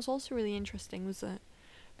interesting. What was also really interesting was that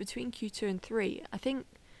between Q2 and 3, I don't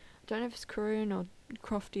know if it's Karun or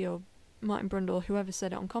Crofty or Martin Brundle, whoever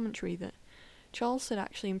said it on commentary, that Charles had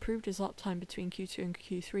actually improved his lap time between Q2 and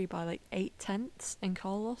Q3 by like 0.8, and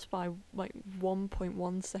Carlos by like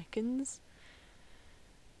 1.1 seconds.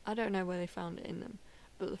 I don't know where they found it in them,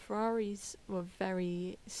 but the Ferraris were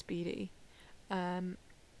very speedy. And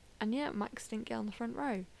yeah, Max didn't get on the front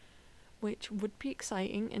row, which would be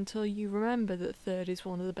exciting until you remember that third is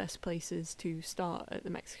one of the best places to start at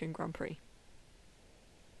the Mexican Grand Prix.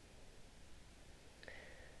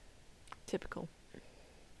 Typical.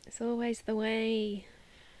 It's always the way.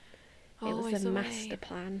 Always it was a the master way.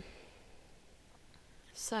 plan.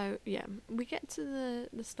 So, yeah, we get to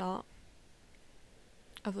the start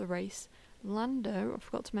of the race. Lando, I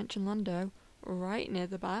forgot to mention Lando, right near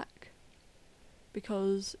the back,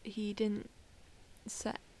 because he didn't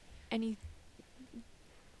set any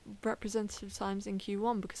representative times in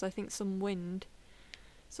Q1 because I think some wind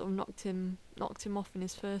sort of knocked him off in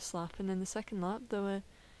his first lap, and then the second lap there were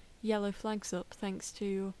yellow flags up thanks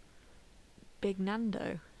to Big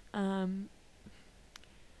Nando.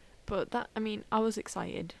 But that, I mean, I was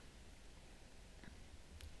excited.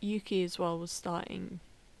 Yuki as well was starting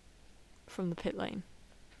from the pit lane,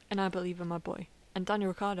 and I believe in my boy. And Daniel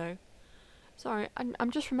Ricciardo, sorry,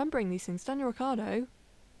 I'm just remembering these things. Daniel Ricciardo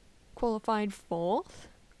qualified 4th,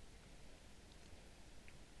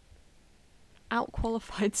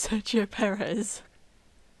 out-qualified Sergio Perez.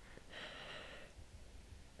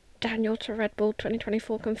 Daniel to Red Bull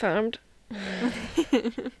 2024 confirmed.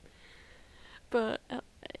 But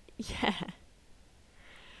yeah,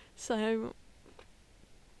 so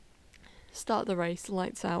start the race,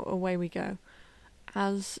 lights out, away we go.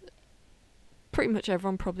 As pretty much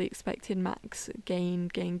everyone probably expected, Max gain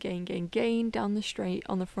down the straight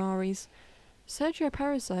on the Ferraris. Sergio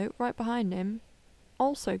Perez, though, right behind him,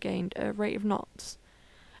 also gained a rate of knots,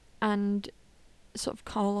 and sort of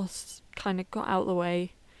Carlos kind of got out of the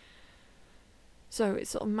way. So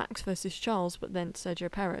it's sort of Max versus Charles, but then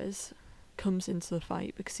Sergio Perez comes into the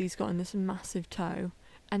fight because he's got in this massive tow,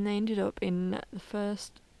 and they ended up in the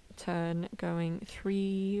first turn going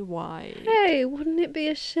 3 wide. Hey, wouldn't it be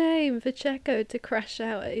a shame for Checo to crash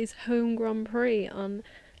out at his home Grand Prix on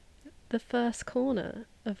the first corner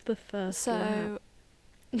of the first lap?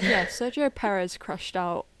 Yeah, Sergio Perez crashed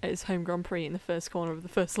out at his home Grand Prix in the first corner of the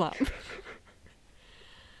first lap.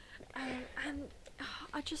 And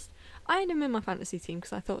I had him in my fantasy team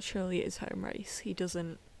because I thought surely it's home race. He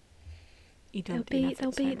doesn't he done in F1's home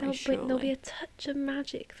race, there'll be surely. a touch of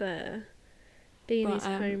magic there, being But his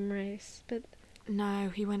home race. But no,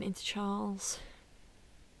 he went into Charles.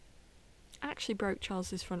 Actually broke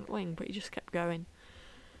Charles's front wing, but he just kept going.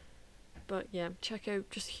 But yeah, Checo,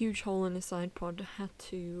 just a huge hole in his side pod, had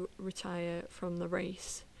to retire from the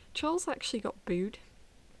race. Charles actually got booed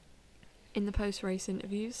in the post-race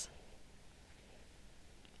interviews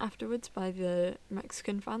afterwards by the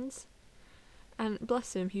Mexican fans. And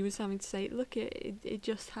bless him, he was having to say, look, it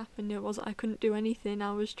just happened. I couldn't do anything.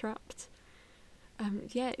 I was trapped.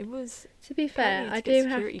 Yeah, it was. To be fair, I do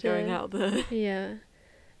have to. Going out there. Yeah,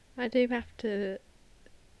 I do have to.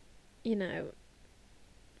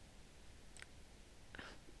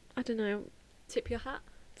 I don't know. Tip your hat?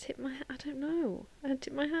 Tip my hat? I don't know.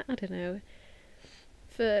 Tip my hat? I don't know.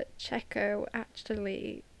 For Checo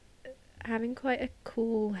actually having quite a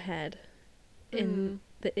cool head in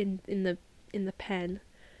the pen,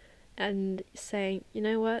 and saying, you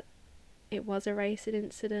know what, it was a racing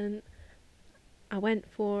incident. I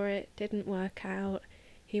went for it, didn't work out.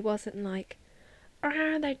 He wasn't like,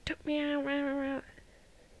 they took me out.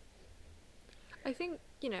 I think,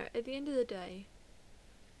 at the end of the day,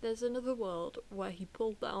 there's another world where he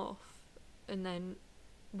pulled that off and then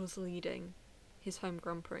was leading his home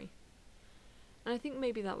Grand Prix. And I think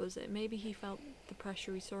maybe that was it. Maybe he felt the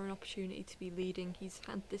pressure. He saw an opportunity to be leading. He's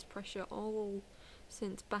had this pressure all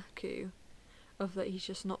since Baku of that he's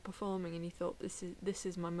just not performing, and he thought this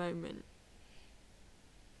is my moment.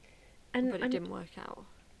 But it didn't work out.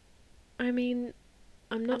 I mean,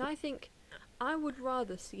 I'm not. And I think I would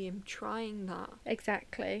rather see him trying that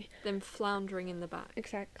exactly than floundering in the back.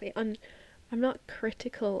 Exactly. I'm not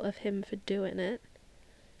critical of him for doing it.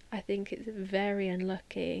 I think it's very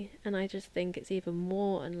unlucky, and I just think it's even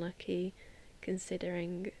more unlucky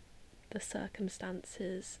considering the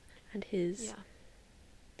circumstances and his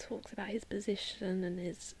talks about his position and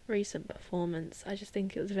his recent performance. I just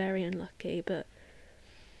think it was very unlucky, but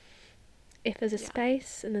if there's a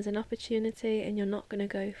space and there's an opportunity and you're not going to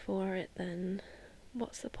go for it, then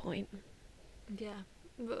what's the point? Yeah,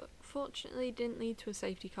 but fortunately it didn't lead to a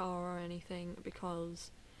safety car or anything,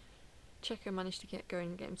 because Checo managed to get going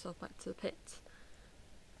and get himself back to the pits.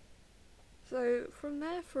 So from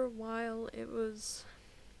there for a while it was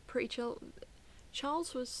pretty chill.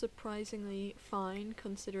 Charles was surprisingly fine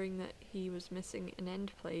considering that he was missing an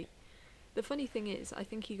end plate. The funny thing is, I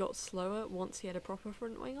think he got slower once he had a proper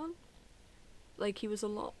front wing on. Like,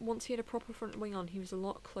 once he had a proper front wing on, he was a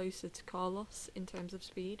lot closer to Carlos in terms of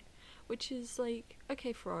speed, which is like,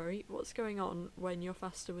 okay, Ferrari, what's going on when you're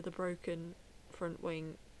faster with a broken front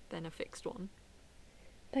wing than a fixed one?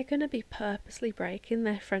 They're going to be purposely breaking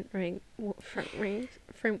their front wings. Front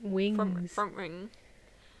wing.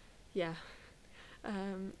 Yeah.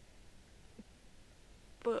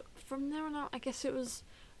 But from there on out, I guess it was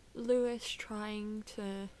Lewis trying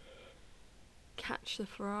to catch the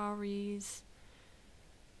Ferraris,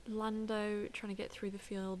 Lando trying to get through the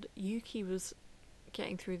field. Yuki was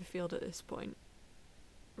getting through the field at this point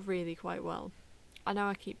really quite well. I know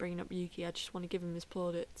I keep bringing up Yuki, I just want to give him his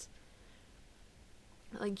plaudits.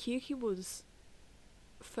 Like, Yuki was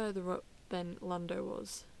further up than Lando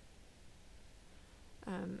was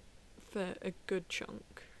for a good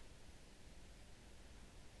chunk.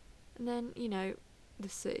 And then,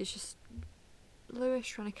 this is just Lewis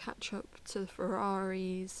trying to catch up to the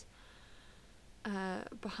Ferraris.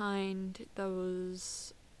 Behind there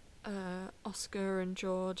was Oscar and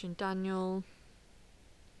George and Daniel.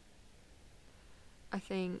 I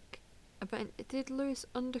think. But did Lewis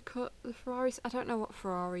undercut the Ferraris? I don't know what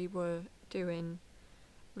Ferrari were doing,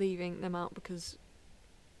 leaving them out, because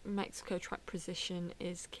Mexico track position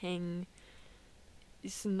is king.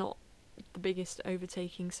 It's not the biggest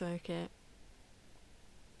overtaking circuit.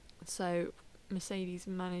 So Mercedes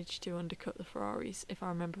managed to undercut the Ferraris, if I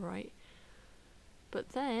remember right. But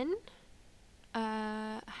then,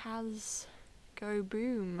 has go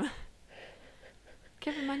boom.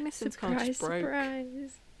 Kevin Magnussen's car just broke.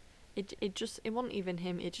 Surprise. It wasn't even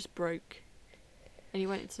him, it just broke. And he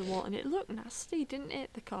went into the wall, and it looked nasty, didn't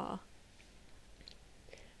it, the car?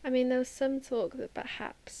 I mean, there was some talk that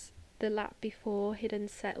perhaps the lap before he'd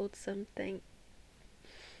unsettled something.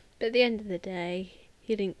 But at the end of the day,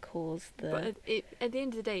 he didn't cause the... But at the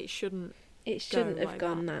end of the day, it shouldn't have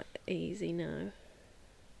gone that easy, no.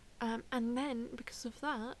 And then, because of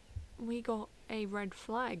that, we got a red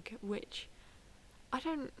flag, which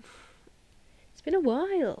It's been a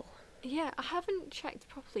while. Yeah, I haven't checked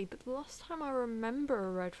properly, but the last time I remember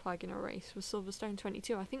a red flag in a race was Silverstone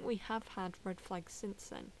 22. I think we have had red flags since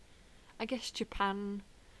then. I guess Japan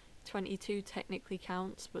 22 technically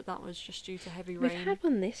counts, but that was just due to heavy rain. We've had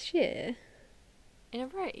one this year. In a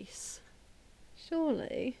race?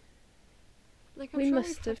 Surely. Like, I'm We sure must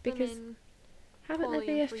we've have, had them because in haven't there quali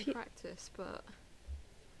been and a free few? practice, but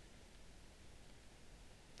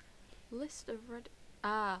list of red.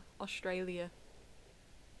 Ah, Australia.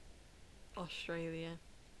 Australia.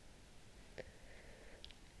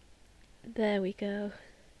 There we go.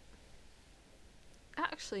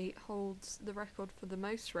 Actually holds the record for the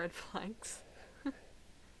most red flags.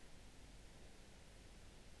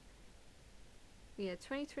 Yeah,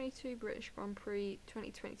 2022 British Grand Prix,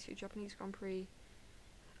 2022 Japanese Grand Prix.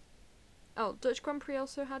 Oh, Dutch Grand Prix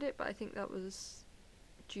also had it, but I think that was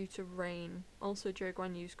due to rain. Also, Zhou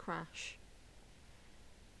Guanyu's crash.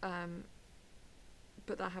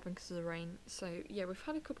 But that happened because of the rain. So, yeah, we've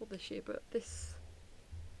had a couple this year, but this...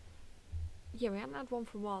 Yeah, we hadn't had one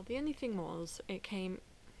for a while. The only thing was, it came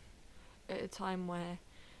at a time where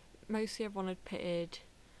mostly everyone had pitted.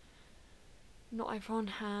 Not everyone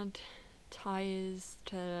had tyres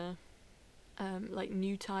to... like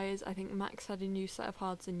new tyres. I think Max had a new set of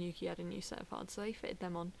hards and Yuki had a new set of hards, so they fitted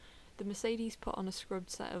them on. The Mercedes put on a scrubbed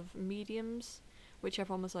set of mediums, which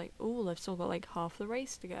everyone was like, oh, they've still got like half the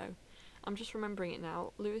race to go. I'm just remembering it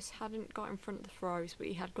now. Lewis hadn't got in front of the Ferraris, but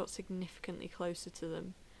he had got significantly closer to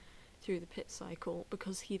them through the pit cycle,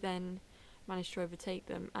 because he then managed to overtake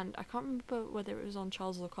them. And I can't remember whether it was on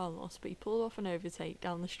Charles or Carlos, but he pulled off an overtake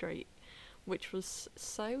down the straight, which was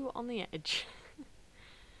so on the edge.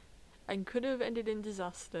 And could have ended in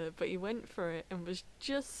disaster, but he went for it and was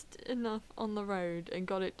just enough on the road and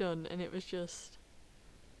got it done, and it was just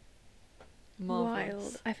marvellous.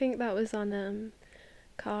 Wild. I think that was on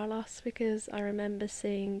Carlos, because I remember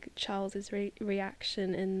seeing Charles's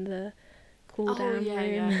reaction in the cool down room.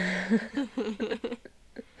 Yeah.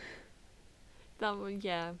 That was,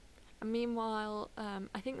 yeah. And meanwhile,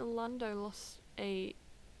 I think Lando lost a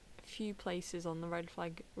few places on the red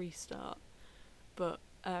flag restart, but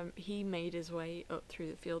he made his way up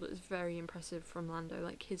through the field. It was very impressive from Lando.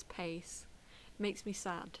 Like, his pace makes me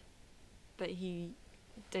sad that he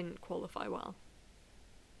didn't qualify well,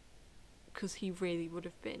 because he really would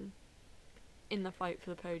have been in the fight for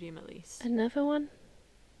the podium at least. Another one.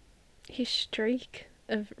 His streak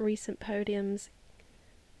of recent podiums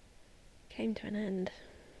came to an end.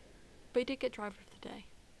 But he did get driver of the day.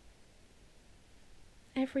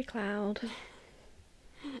 Every cloud.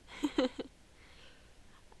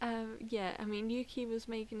 Yeah, I mean, Yuki was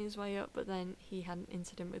making his way up, but then he had an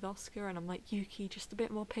incident with Oscar, and I'm like, Yuki, just a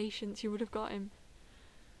bit more patience, you would have got him.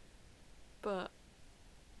 But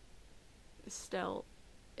still,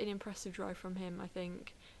 an impressive drive from him, I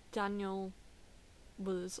think. Daniel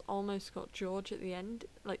was almost got George at the end.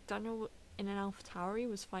 Like, Daniel in an AlphaTauri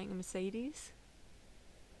was fighting a Mercedes.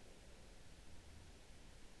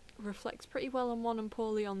 Reflects pretty well on one and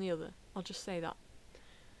poorly on the other. I'll just say that.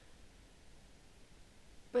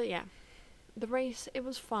 But yeah, the race, it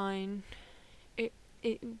was fine. It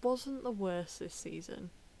wasn't the worst this season.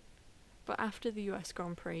 But after the US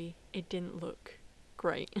Grand Prix, it didn't look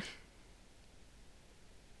great.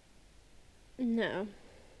 No.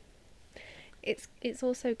 It's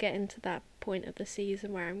also getting to that point of the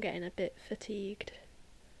season where I'm getting a bit fatigued.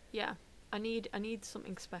 Yeah, I need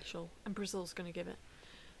something special, and Brazil's gonna give it.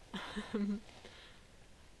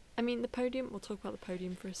 I mean, the podium, we'll talk about the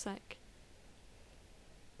podium for a sec.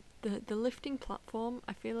 The lifting platform,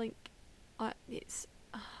 I feel like I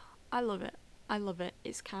love it. I love it.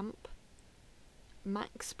 It's camp.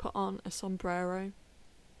 Max put on a sombrero,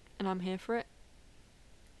 and I'm here for it.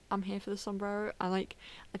 I'm here for the sombrero. I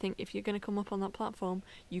think if you're going to come up on that platform,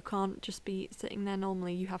 you can't just be sitting there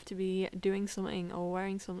normally. You have to be doing something or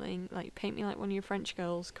wearing something. Like, paint me like one of your French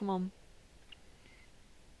girls. Come on.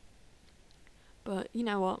 But you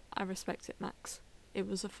know what? I respect it, Max. It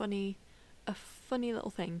was a funny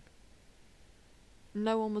little thing.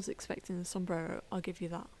 No one was expecting the sombrero, I'll give you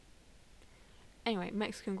that. Anyway,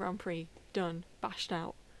 Mexican Grand Prix, done, bashed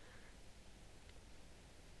out.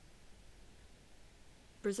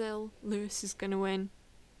 Brazil, Lewis is going to win.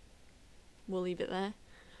 We'll leave it there.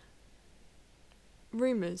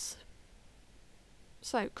 Rumours.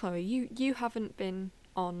 So, Chloe, you haven't been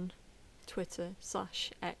on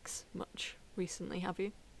Twitter/X much recently, have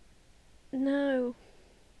you? No.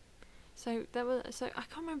 So I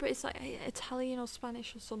can't remember, it's like Italian or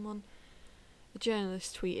Spanish or someone. A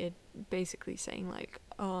journalist tweeted basically saying like,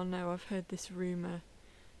 oh no, I've heard this rumour,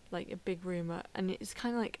 like a big rumour, and it's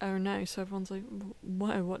kind of like, oh no, so everyone's like,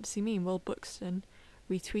 whoa, what does he mean? Will Buxton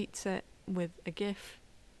retweets it with a gif,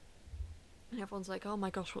 and everyone's like, oh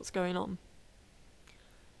my gosh, what's going on?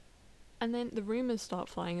 And then the rumours start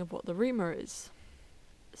flying of what the rumour is.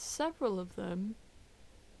 Several of them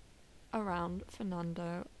around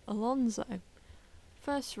Fernando Alonso.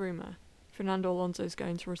 First rumour, Fernando Alonso's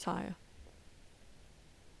going to retire.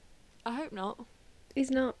 I hope not. He's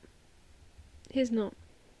not. He's not.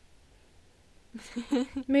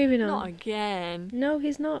 Moving on. Not again. No,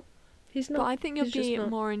 he's not. He's not. But I think you'll He's just be not.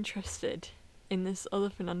 more interested in this other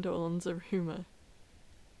Fernando Alonso rumour,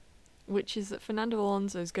 which is that Fernando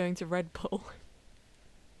Alonso is going to Red Bull.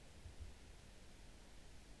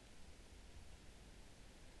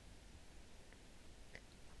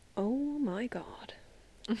 Oh my god.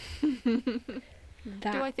 Do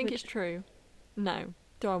I think it's true? No.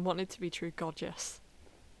 Do I want it to be true? God, yes.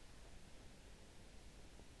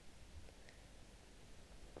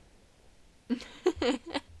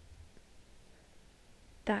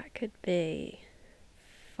 That could be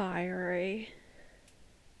fiery.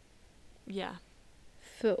 Yeah.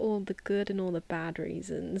 For all the good and all the bad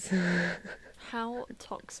reasons. How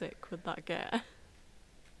toxic would that get?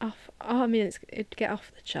 I mean, it'd get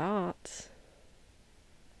off the charts.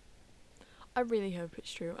 I really hope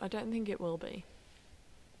it's true. I don't think it will be.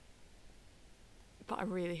 But I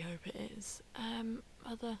really hope it is.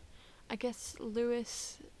 I guess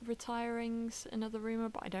Lewis retiring's another rumour,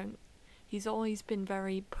 but I don't... He's always been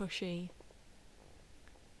very pushy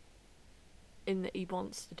in that he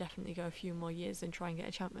wants to definitely go a few more years and try and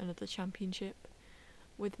get another championship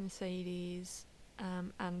with Mercedes.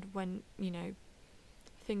 And when,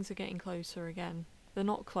 things are getting closer again. They're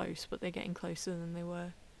not close, but they're getting closer than they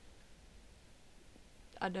were.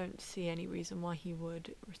 I don't see any reason why he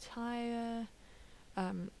would retire.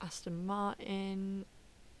 Aston Martin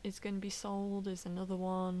is going to be sold is another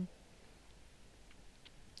one.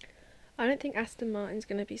 I don't think Aston Martin's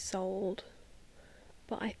going to be sold,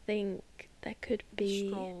 but I think there could be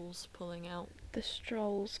Stroll's pulling out. The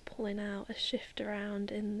Strolls pulling out, a shift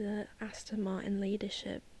around in the Aston Martin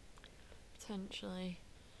leadership. Potentially.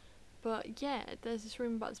 But yeah, there's this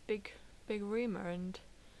rumour about this big rumour, and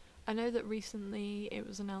I know that recently it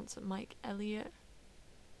was announced that Mike Elliott,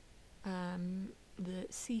 the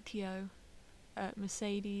CTO at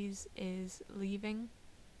Mercedes, is leaving.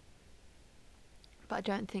 But I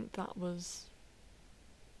don't think that was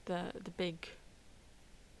the big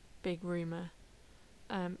rumour.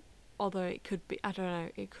 Although it could be, I don't know,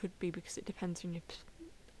 it could be because it depends on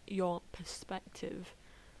your perspective.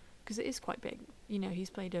 Because it is quite big. He's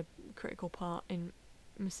played a critical part in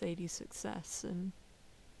Mercedes' success, and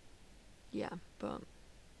yeah, but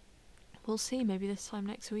we'll see. Maybe this time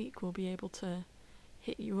next week we'll be able to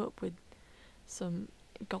hit you up with some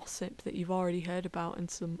gossip that you've already heard about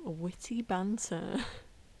and some witty banter.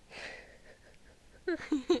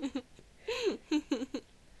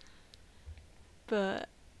 But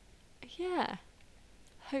yeah,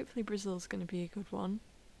 hopefully Brazil's going to be a good one.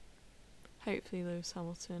 Hopefully Lewis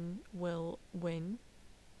Hamilton will win.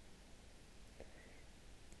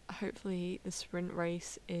 Hopefully the sprint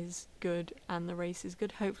race is good and the race is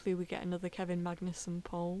good. Hopefully we get another Kevin Magnussen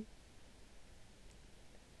pole.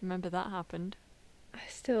 Remember that happened? I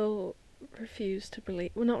still refuse to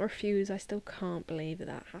believe... Well, not refuse, I still can't believe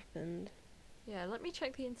that happened. Yeah, let me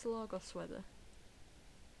check the Interlagos weather.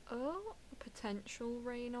 Oh, potential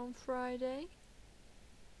rain on Friday.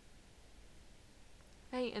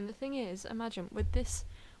 Hey, and the thing is, imagine, with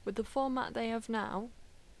the format they have now,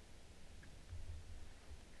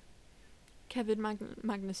 Kevin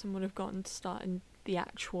Magnussen would have gotten to start in the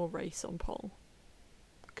actual race on pole.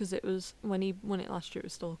 Because it was, when he won it last year, it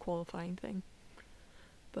was still a qualifying thing.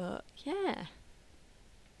 But, yeah.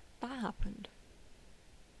 That happened.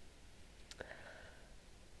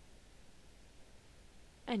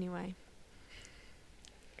 Anyway.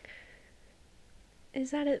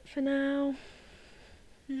 Is that it for now?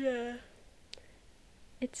 Yeah.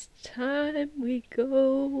 It's time we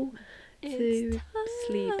go to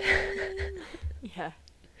sleep. Yeah.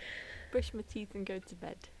 Brush my teeth and go to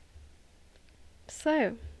bed.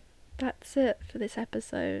 So, that's it for this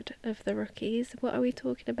episode of The Rookies. What are we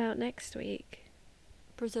talking about next week?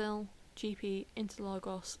 Brazil, GP,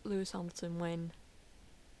 Interlagos, Lewis Hamilton win.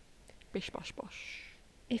 Bish bosh bosh.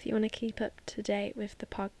 If you want to keep up to date with the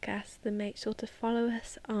podcast, then make sure to follow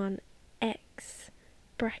us on X,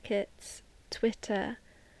 brackets, Twitter,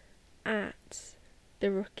 at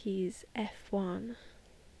The Rookies F1.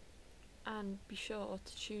 And be sure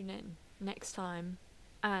to tune in next time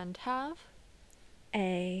and have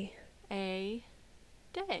a day.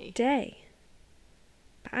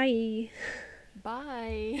 Bye.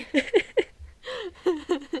 Bye.